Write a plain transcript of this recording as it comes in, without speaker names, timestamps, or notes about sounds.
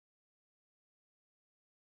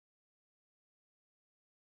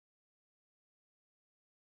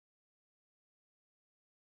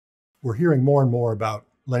We're hearing more and more about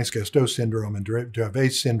Lennox-Gastaut syndrome and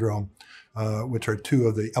Dravet syndrome, which are two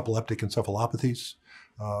of the epileptic encephalopathies.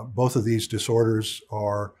 Both of these disorders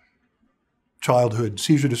are childhood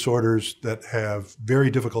seizure disorders that have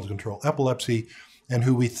very difficult to control epilepsy, and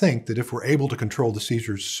who we think that if we're able to control the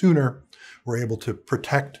seizures sooner, we're able to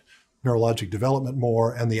protect neurologic development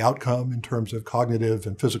more, and the outcome in terms of cognitive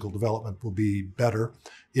and physical development will be better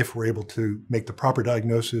if we're able to make the proper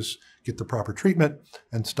diagnosis, get the proper treatment,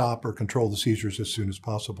 and stop or control the seizures as soon as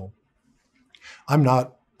possible. I'm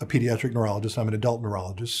not a pediatric neurologist, I'm an adult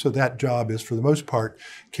neurologist, so that job is for the most part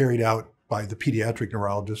carried out by the pediatric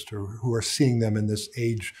neurologists who are seeing them in this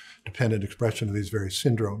age-dependent expression of these various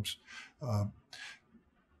syndromes.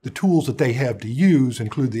 The tools that they have to use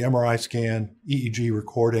include the MRI scan, EEG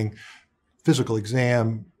recording, physical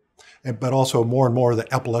exam, but also more and more of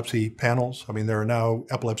the epilepsy panels. I mean, there are now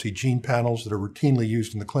epilepsy gene panels that are routinely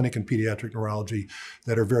used in the clinic in pediatric neurology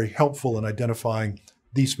that are very helpful in identifying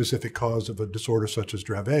the specific cause of a disorder such as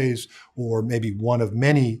Dravet's, or maybe one of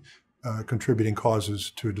many contributing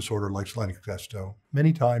causes to a disorder like Lennox-Gastaut.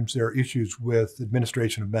 Many times there are issues with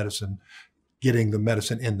administration of medicine, getting the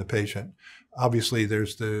medicine in the patient. Obviously,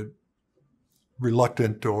 there's the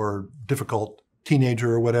reluctant or difficult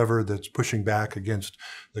teenager or whatever that's pushing back against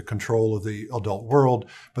the control of the adult world,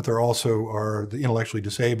 but there also are the intellectually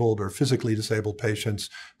disabled or physically disabled patients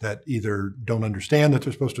that either don't understand that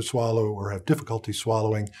they're supposed to swallow or have difficulty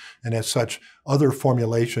swallowing, and as such, other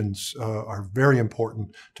formulations are very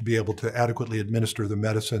important to be able to adequately administer the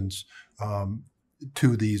medicines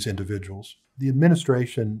to these individuals. The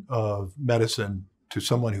administration of medicine to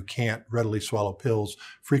someone who can't readily swallow pills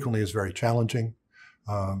frequently is very challenging.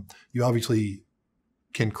 You obviously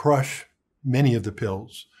can crush many of the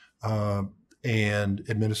pills and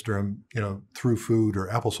administer them, through food or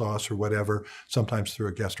applesauce or whatever, sometimes through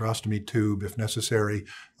a gastrostomy tube if necessary.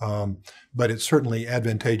 But it's certainly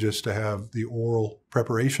advantageous to have the oral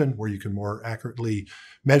preparation where you can more accurately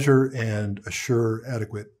measure and assure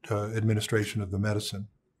adequate administration of the medicine.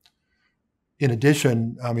 In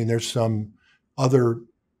addition, there's some other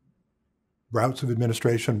routes of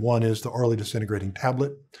administration. One is the orally disintegrating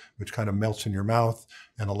tablet, which kind of melts in your mouth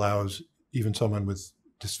and allows even someone with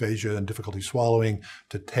dysphagia and difficulty swallowing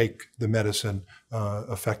to take the medicine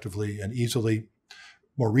effectively and easily.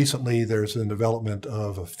 More recently, there's the development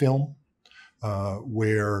of a film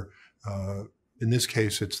where, in this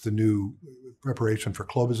case, it's the new preparation for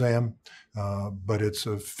clobazam, but it's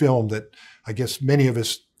a film that I guess many of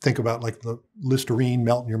us think about, like the Listerine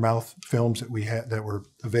melt in your mouth films that we had that were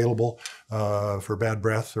available for bad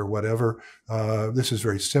breath or whatever. This is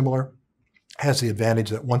very similar. Has the advantage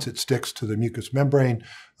that once it sticks to the mucous membrane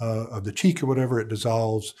of the cheek or whatever, it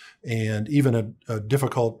dissolves, and even a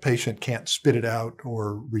difficult patient can't spit it out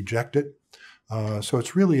or reject it. So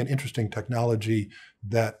it's really an interesting technology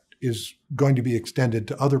that is going to be extended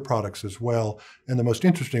to other products as well. And the most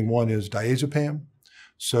interesting one is diazepam.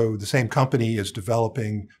 So the same company is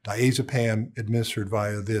developing diazepam administered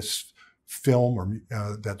via this film or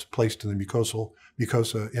that's placed in the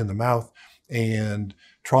mucosa in the mouth, and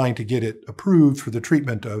trying to get it approved for the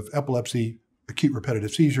treatment of epilepsy, acute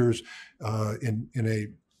repetitive seizures,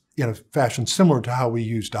 in a fashion similar to how we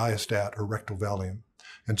use Diastat or rectal Valium.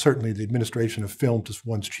 And certainly the administration of film to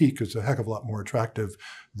one's cheek is a heck of a lot more attractive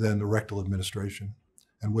than the rectal administration,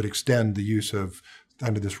 and would extend the use of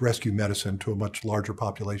under this rescue medicine to a much larger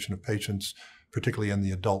population of patients, particularly in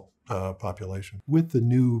the adult population. With the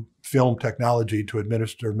new film technology to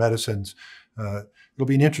administer medicines, it'll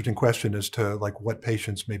be an interesting question as to what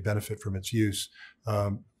patients may benefit from its use.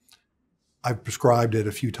 I've prescribed it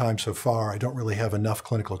a few times so far. I don't really have enough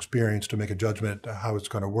clinical experience to make a judgment how it's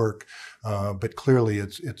going to work, but clearly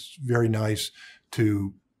it's very nice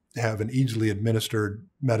to have an easily administered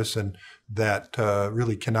medicine that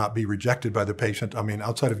really cannot be rejected by the patient.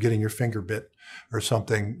 Outside of getting your finger bit or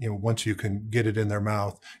something, once you can get it in their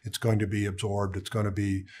mouth, it's going to be absorbed, it's going to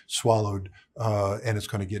be swallowed, and it's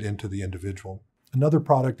going to get into the individual. Another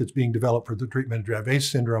product that's being developed for the treatment of Dravet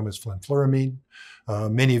syndrome is fenfluramine.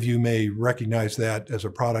 Many of you may recognize that as a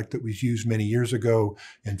product that was used many years ago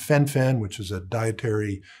in fen-phen, which is a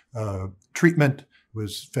dietary treatment.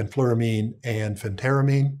 Was fenfluramine and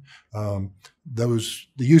phentermine. The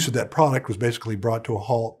use of that product was basically brought to a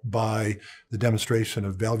halt by the demonstration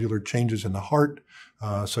of valvular changes in the heart,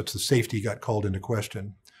 such the safety got called into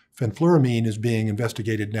question. Fenfluramine is being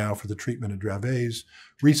investigated now for the treatment of Dravet's.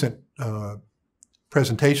 Recent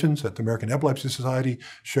presentations at the American Epilepsy Society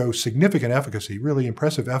show significant efficacy, really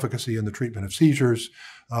impressive efficacy in the treatment of seizures.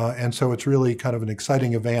 And so it's really kind of an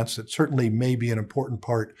exciting advance that certainly may be an important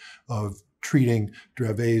part of treating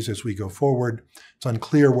Dravet's as we go forward. It's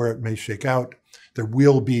unclear where it may shake out. There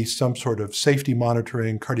will be some sort of safety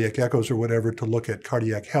monitoring, cardiac echoes or whatever, to look at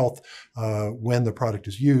cardiac health when the product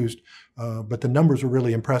is used. But the numbers are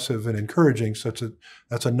really impressive and encouraging, such that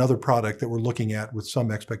that's another product that we're looking at with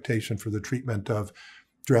some expectation for the treatment of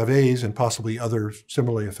Dravet's and possibly other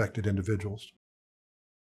similarly affected individuals.